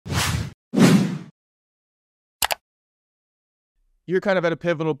you're kind of at a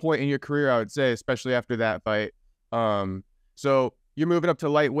pivotal point in your career, I would say, especially after that fight. So you're moving up to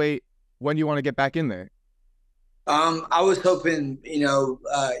lightweight. When do you want to get back in there? I was hoping,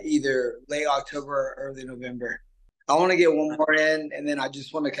 either late October or early November. I want to get one more in, and then I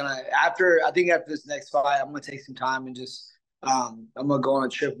just want to kind of I think after this next fight, I'm gonna take some time and just I'm gonna go on a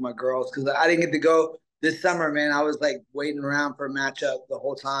trip with my girls because I didn't get to go this summer, man. I was like waiting around for a matchup the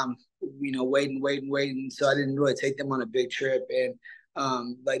whole time, waiting. So I didn't really take them on a big trip, and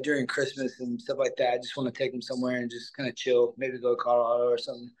like during Christmas and stuff like that, I just want to take them somewhere and just kind of chill, maybe go to Colorado or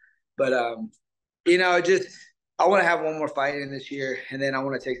something. But just I want to have one more fight in this year, and then I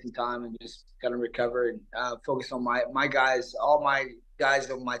want to take some time and just kind of recover and focus on my guys, all my guys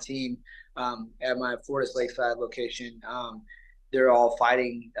on my team at my Forest Lakeside location. They're all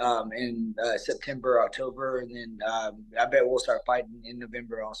fighting in September, October, and then I bet we'll start fighting in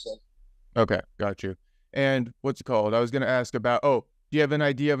November also. Okay, got you. And what's it called? I was gonna ask about. Oh, do you have an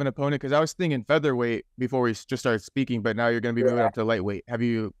idea of an opponent? Because I was thinking featherweight before we just started speaking, but now you're gonna be moving Yeah. up to lightweight. Have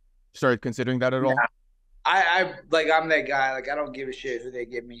you started considering that at Yeah. all? I like I'm that guy. Like I don't give a shit who they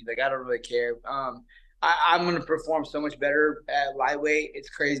give me. Like I don't really care. I'm gonna perform so much better at lightweight. It's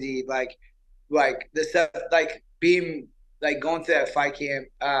crazy. Like the stuff like being like going to that fight camp.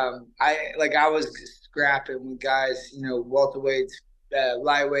 I was scrapping with guys. Welterweights,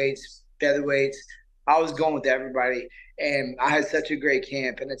 lightweights, featherweights. I was going with everybody, and I had such a great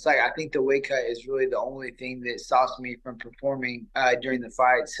camp. And it's like I think the weight cut is really the only thing that stops me from performing during the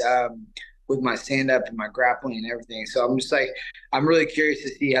fights. With my stand up and my grappling and everything. So I'm just like, I'm really curious to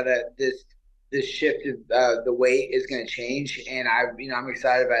see how this shift of the weight is going to change. And I'm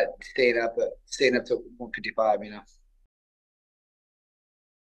excited about staying up to 155.